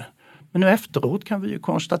gjorde. Men nu efteråt kan vi ju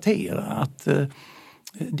konstatera att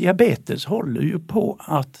diabetes håller ju på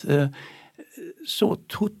att så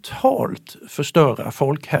totalt förstöra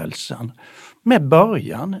folkhälsan. Med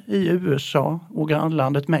början i USA och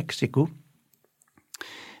grannlandet Mexiko.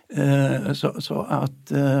 Så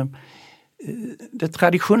att det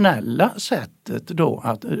traditionella sättet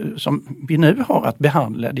då som vi nu har att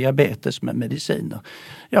behandla diabetes med mediciner.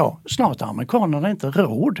 Snart har amerikanerna inte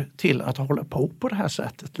råd till att hålla på det här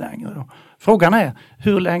sättet längre. Frågan är,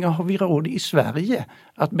 hur länge har vi råd i Sverige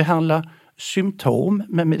att behandla symptom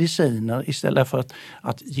med mediciner istället för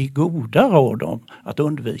att ge goda råd om att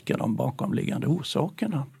undvika de bakomliggande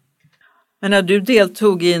orsakerna? Men när du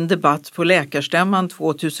deltog i en debatt på Läkarstämman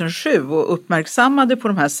 2007 och uppmärksammade på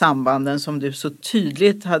de här sambanden som du så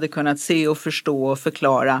tydligt hade kunnat se och förstå och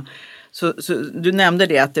förklara, så du nämnde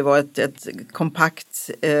det att det var ett kompakt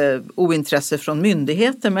ointresse från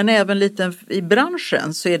myndigheter, men även lite i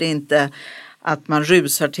branschen så är det inte att man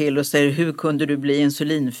rusar till och säger hur kunde du bli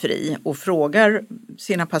insulinfri och frågar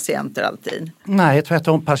sina patienter alltid? Nej,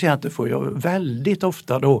 tvärtom. Patienter får ju väldigt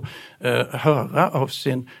ofta då höra av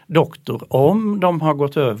sin doktor om de har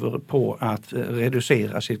gått över på att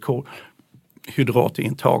reducera sitt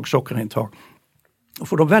kolhydratintag, sockerintag. Då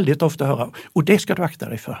får de väldigt ofta höra, och det ska du akta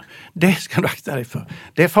dig för. Det ska du akta dig för.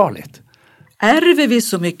 Det är farligt. Ärver vi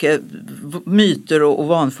så mycket myter och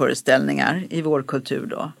vanföreställningar i vår kultur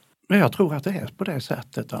då? Jag tror att det är på det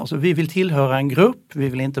sättet. Alltså, vi vill tillhöra en grupp, vi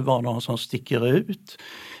vill inte vara någon som sticker ut.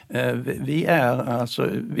 Vi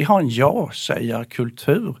har en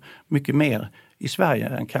ja-sägarkultur mycket mer i Sverige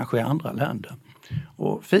än kanske i andra länder.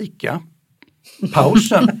 Och fika,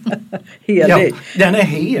 pausen, Helig. Den är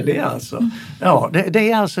helig alltså. Ja,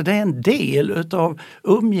 det är en del utav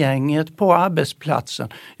umgänget på arbetsplatsen.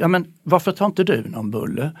 Ja, men varför tar inte du någon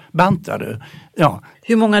bulle? Bantar du? Ja.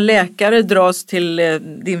 Hur många läkare dras till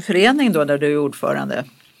din förening då där du är ordförande?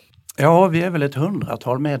 Ja, vi är väl ett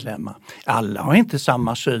 100-tal medlemmar. Alla har inte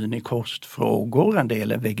samma syn i kostfrågor. En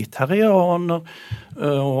del är vegetarianer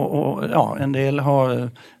och en del har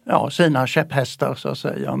sina käpphästar så att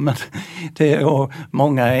säga. Men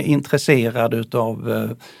många är intresserade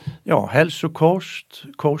av hälsokost,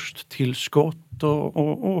 kosttillskott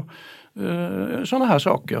och sådana här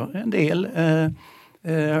saker. En del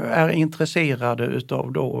är intresserade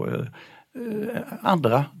av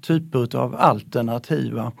andra typer av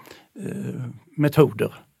alternativa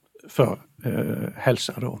metoder för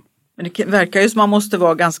hälsa då. Men det verkar ju som man måste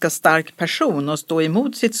vara en ganska stark person och stå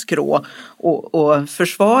emot sitt skrå och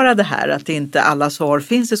försvara det här att inte alla svar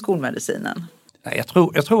finns i skolmedicinen. Jag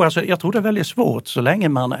tror det är väldigt svårt så länge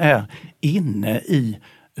man är inne i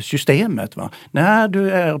systemet. Va? När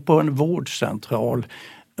du är på en vårdcentral,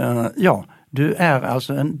 du är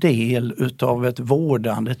alltså en del utav ett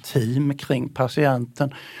vårdande team kring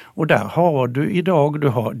patienten och där har du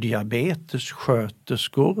har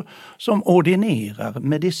diabetessköterskor som ordinerar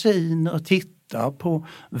mediciner, tittar på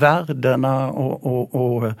värdena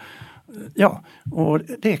och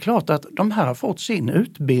det är klart att de här har fått sin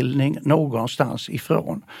utbildning någonstans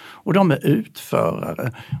ifrån och de är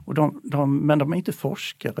utförare men de är inte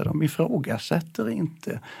forskare, de ifrågasätter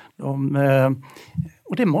inte.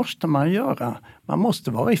 Och det måste man göra. Man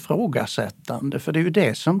måste vara ifrågasättande för det är ju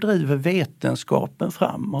det som driver vetenskapen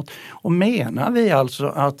framåt. Och menar vi alltså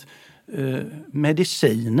att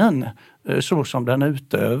medicinen så som den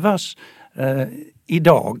utövas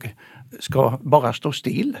idag ska bara stå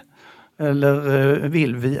still? Eller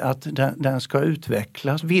vill vi att den ska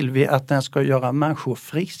utvecklas? Vill vi att den ska göra människor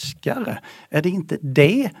friskare? Är det inte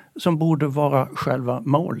det som borde vara själva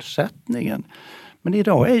målsättningen? Men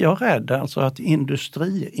idag är jag rädd alltså att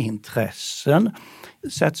industriintressen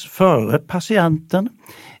sätts före patienten,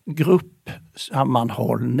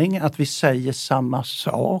 gruppsammanhållning, att vi säger samma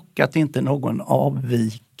sak, att inte någon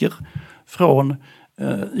avviker från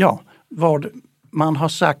vad man har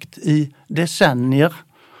sagt i decennier.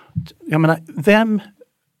 Jag menar, vem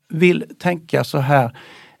vill tänka så här,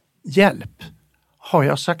 hjälp, har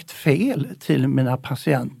jag sagt fel till mina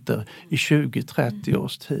patienter i 20-30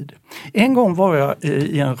 års tid? En gång var jag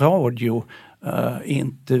i en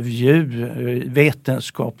radiointervju,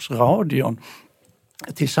 Vetenskapsradion,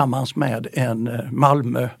 tillsammans med en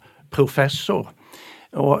Malmö-professor.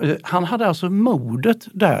 Och han hade alltså modet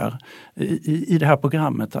där i det här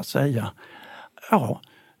programmet att säga,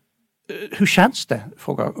 hur känns det,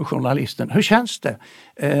 frågar journalisten, hur känns det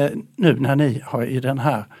nu när ni har i den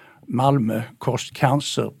här Malmö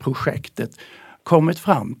kostcancerprojektet kommit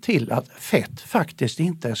fram till att fett faktiskt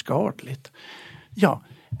inte är skadligt? Ja,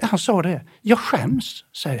 han sa det. Jag skäms,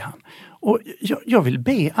 säger han. Och jag vill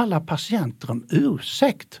be alla patienter om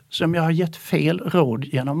ursäkt som jag har gett fel råd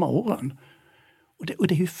genom åren. Och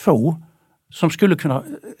det är ju få som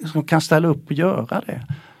kan ställa upp och göra det.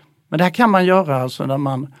 Men det här kan man göra alltså när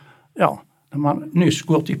man nyss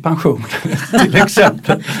gått i pension till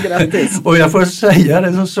exempel. Grattis. Och jag får säga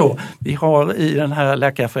det så. Vi har i den här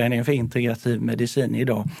Läkarföreningen för integrativ medicin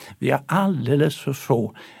idag, vi har alldeles för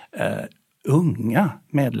få unga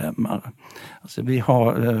medlemmar. Alltså det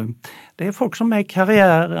är folk som är i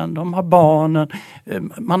karriären, de har barnen,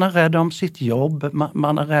 man är rädd om sitt jobb,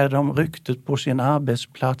 man är rädd om ryktet på sin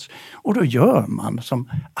arbetsplats och då gör man som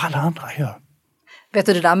alla andra gör. Vet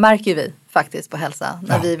du, det där märker vi faktiskt på hälsa.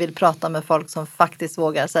 När vi vill prata med folk som faktiskt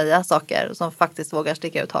vågar säga saker. Som faktiskt vågar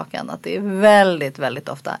sticka ut hakan. Att det är väldigt, väldigt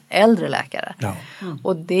ofta äldre läkare. Ja.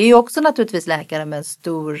 Och det är ju också naturligtvis läkare med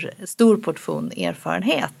stor portion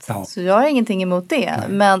erfarenhet. Ja. Så jag har ingenting emot det.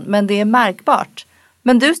 Men det är märkbart.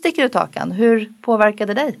 Men du sticker ut hakan. Hur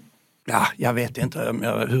påverkade dig? Ja, jag vet inte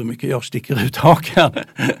hur mycket jag sticker ut hakan.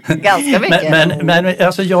 Ganska mycket. Men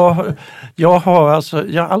alltså jag har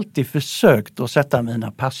alltid försökt att sätta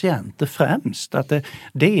mina patienter främst. Att det är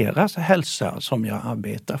deras hälsa som jag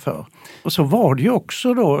arbetar för. Och så var det ju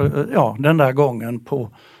också då, den där gången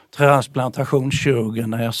på transplantationskirurgen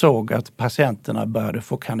när jag såg att patienterna började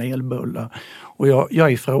få kanelbullar. Och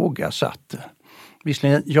jag ifrågasatte.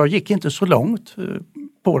 Visserligen, jag gick inte så långt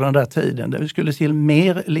på den där tiden. Det skulle till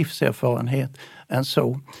mer livserfarenhet än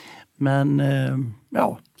så. Men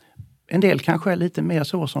en del kanske är lite mer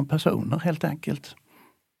så som personer helt enkelt.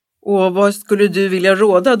 Och vad skulle du vilja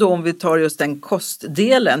råda då om vi tar just den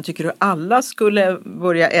kostdelen? Tycker du alla skulle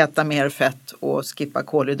börja äta mer fett och skippa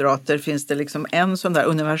kolhydrater? Finns det liksom en sån där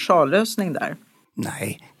universallösning där?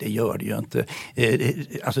 Nej, det gör det ju inte.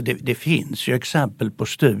 Alltså det finns ju exempel på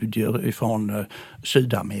studier från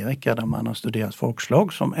Sydamerika där man har studerat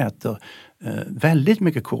folkslag som äter väldigt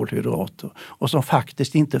mycket kolhydrater och som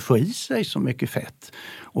faktiskt inte får i sig så mycket fett.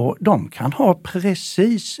 Och de kan ha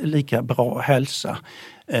precis lika bra hälsa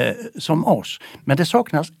som oss. Men det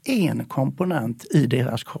saknas en komponent i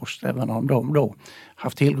deras kost, även om de då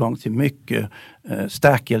haft tillgång till mycket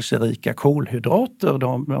stärkelserika kolhydrater.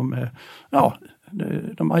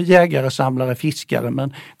 De har jägare, samlare, fiskare,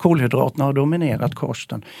 men kolhydraterna har dominerat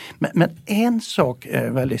kosten. Men en sak är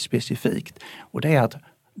väldigt specifikt och det är att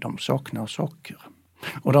de saknar socker.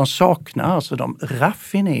 Och de saknar alltså de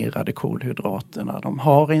raffinerade kolhydraterna. De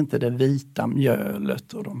har inte det vita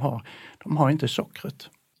mjölet och de har inte sockret.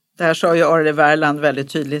 Det här sa ju Arle Wärland väldigt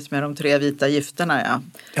tydligt med de 3 vita gifterna.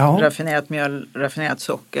 Ja. Raffinerat mjöl, raffinerat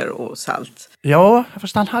socker och salt. Ja,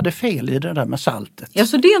 fast han hade fel i det där med saltet. Ja,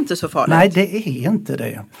 så det är inte så farligt? Nej, det är inte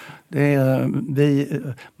det.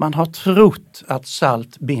 Man har trott att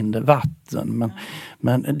salt binder vatten,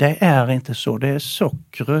 men det är inte så. Det är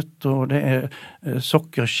sockret och det är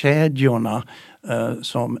sockerkedjorna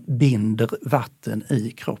som binder vatten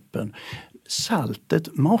i kroppen.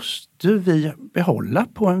 Saltet måste vi behålla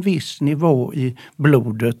på en viss nivå i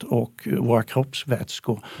blodet och våra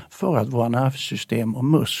kroppsvätskor för att våra nervsystem och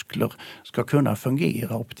muskler ska kunna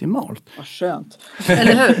fungera optimalt. Vad skönt.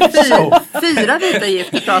 Eller hur? 4 vita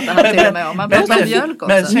gifter pratar han till och med om. Man pratar om mjölk också.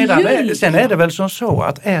 Men sen är det väl som så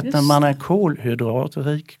att äter man en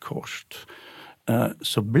kolhydratrik kost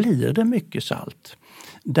så blir det mycket salt.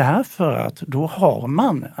 Därför att då har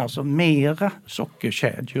man alltså mera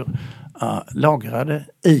sockerkedjor lagrade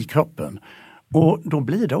i kroppen. Och då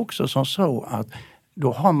blir det också som så att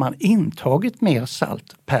då har man intagit mer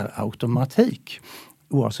salt per automatik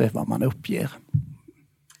oavsett vad man uppger.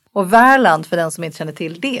 Och Wärland, för den som inte känner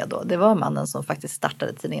till det då, det var mannen som faktiskt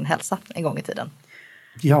startade tidningen Hälsa en gång i tiden.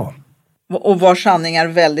 Ja. Och vars sanningar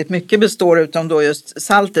väldigt mycket består utom då just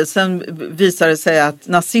saltet. Sen visade det sig att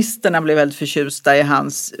nazisterna blev väldigt förtjusta i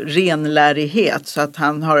hans renlärighet så att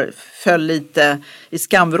han föll lite i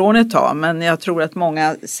skamvrån ett tag. Men jag tror att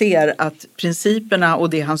många ser att principerna och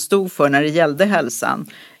det han stod för när det gällde hälsan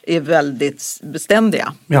är väldigt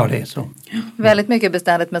beständiga. Ja, det är så. Väldigt mycket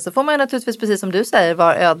beständigt, men så får man naturligtvis, precis som du säger,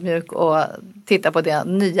 vara ödmjuk och titta på det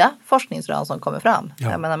nya forskningsrön som kommer fram.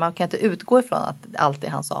 Ja. Jag menar, man kan inte utgå ifrån att allt det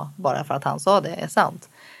han sa bara för att han sa det är sant.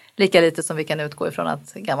 Lika lite som vi kan utgå ifrån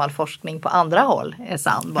att gammal forskning på andra håll är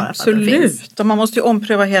sann bara för att den finns. Absolut, och man måste ju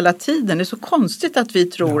ompröva hela tiden. Det är så konstigt att vi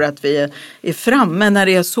tror att vi är framme när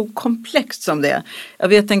det är så komplext som det är. Jag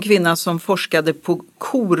vet en kvinna som forskade på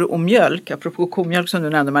kor och mjölk, apropå komjölk som du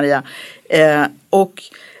nämnde Maria, och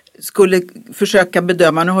skulle försöka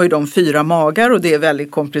bedöma, nu har ju de 4 magar och det är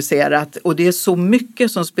väldigt komplicerat och det är så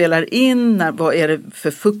mycket som spelar in, vad är det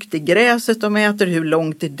för fukt i gräset de äter, hur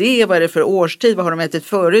långt är det, vad är det för årstid, vad har de ätit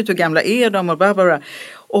förut, hur gamla är de och bla.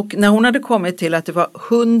 Och när hon hade kommit till att det var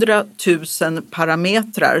 100 000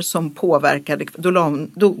 parametrar som påverkade, då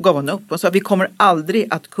gav hon upp och sa vi kommer aldrig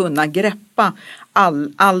att kunna greppa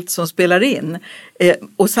allt som spelar in.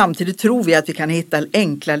 Och samtidigt tror vi att vi kan hitta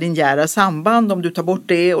enkla linjära samband. Om du tar bort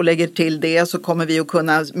det och lägger till det så kommer vi att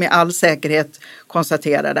kunna med all säkerhet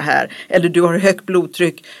konstatera det här. Eller du har högt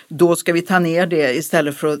blodtryck, då ska vi ta ner det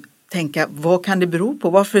istället för att tänka vad kan det bero på?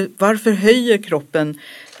 Varför höjer kroppen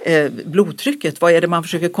blodtrycket? Vad är det man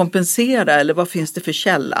försöker kompensera eller vad finns det för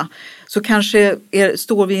källa? Så kanske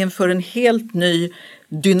står vi inför en helt ny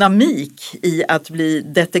dynamik i att bli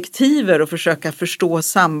detektiver och försöka förstå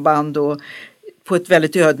samband och på ett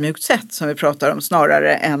väldigt ödmjukt sätt som vi pratar om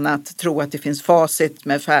snarare än att tro att det finns facit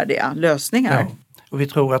med färdiga lösningar. Ja. Och vi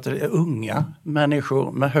tror att unga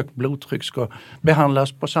människor med högt blodtryck ska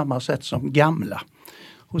behandlas på samma sätt som gamla.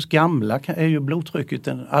 Hos gamla är ju blodtrycket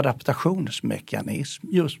en adaptationsmekanism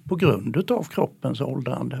just på grund av kroppens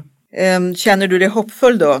åldrande. Känner du dig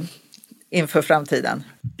hoppfull då? inför framtiden?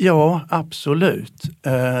 Ja, absolut.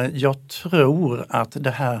 Jag tror att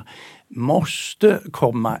det här måste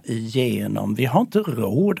komma igenom. Vi har inte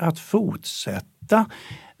råd att fortsätta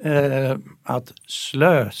att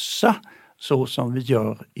slösa så som vi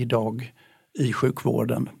gör idag i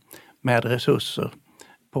sjukvården med resurser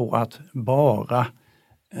på att bara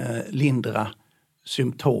lindra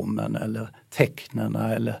symptomen eller tecknen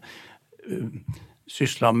eller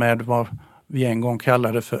syssla med vad vi en gång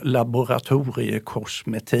kallade för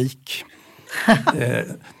laboratoriekosmetik.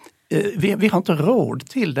 Vi har inte råd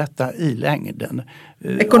till detta i längden.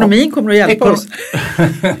 Ekonomin kommer att hjälpa oss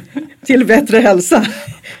till bättre hälsa.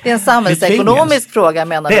 Det är en samhällsekonomisk fråga,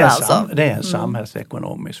 menar du alltså? Det är en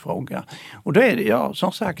samhällsekonomisk fråga. Och då är det,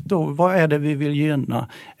 som sagt, vad är det vi vill gynna?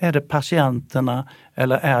 Är det patienterna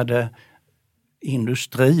eller är det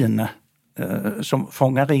industrin som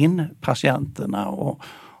fångar in patienterna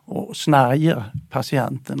och snärjer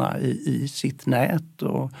patienterna i sitt nät?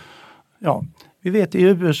 Och, vi vet i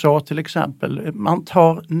USA till exempel, man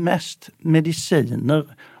tar mest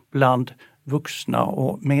mediciner bland vuxna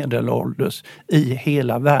och medelålders i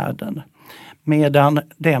hela världen. Medan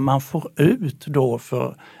det man får ut då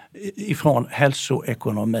ifrån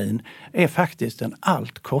hälsoekonomin är faktiskt en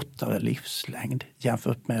allt kortare livslängd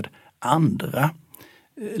jämfört med andra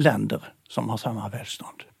länder som har samma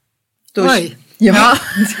välstånd. Ja,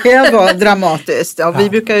 det var dramatiskt. Ja, vi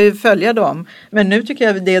brukar ju följa dem. Men nu tycker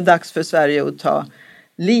jag det är dags för Sverige att ta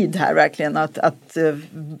lead här verkligen. Att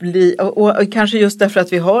bli, och kanske just därför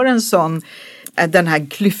att vi har den här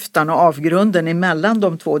klyftan och avgrunden emellan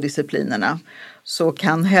de två disciplinerna, så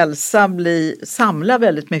kan hälsa samla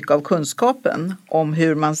väldigt mycket av kunskapen om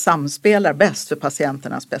hur man samspelar bäst för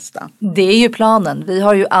patienternas bästa. Det är ju planen. Vi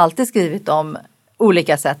har ju alltid skrivit om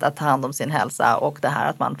olika sätt att ta hand om sin hälsa och det här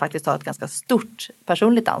att man faktiskt har ett ganska stort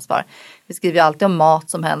personligt ansvar. Vi skriver alltid om mat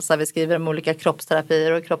som hälsa, vi skriver om olika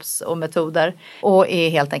kroppsterapier och metoder och är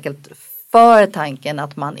helt enkelt för tanken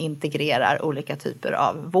att man integrerar olika typer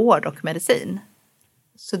av vård och medicin.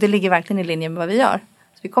 Så det ligger verkligen i linje med vad vi gör.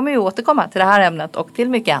 Så vi kommer ju återkomma till det här ämnet och till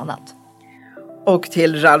mycket annat. Och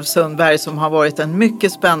till Ralf Sundberg som har varit en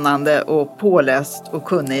mycket spännande och påläst och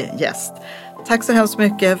kunnig gäst. Tack så hemskt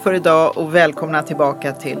mycket för idag och välkomna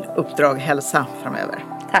tillbaka till Uppdrag Hälsa framöver.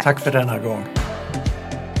 Tack för denna gång.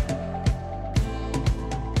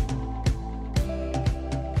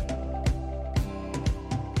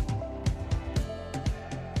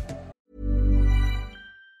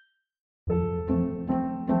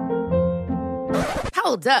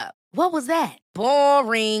 Hold up. What was that?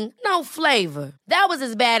 Boring. No flavor. That was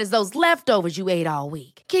as bad as those leftovers you ate all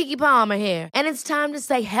week. Keke Palmer here. And it's time to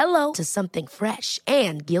say hello to something fresh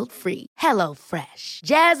and guilt-free. Hello Fresh.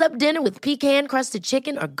 Jazz up dinner with pecan-crusted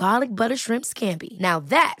chicken or garlic butter shrimp scampi. Now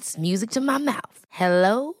that's music to my mouth.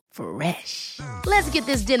 Hello Fresh. Let's get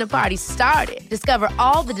this dinner party started. Discover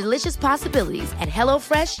all the delicious possibilities at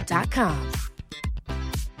HelloFresh.com.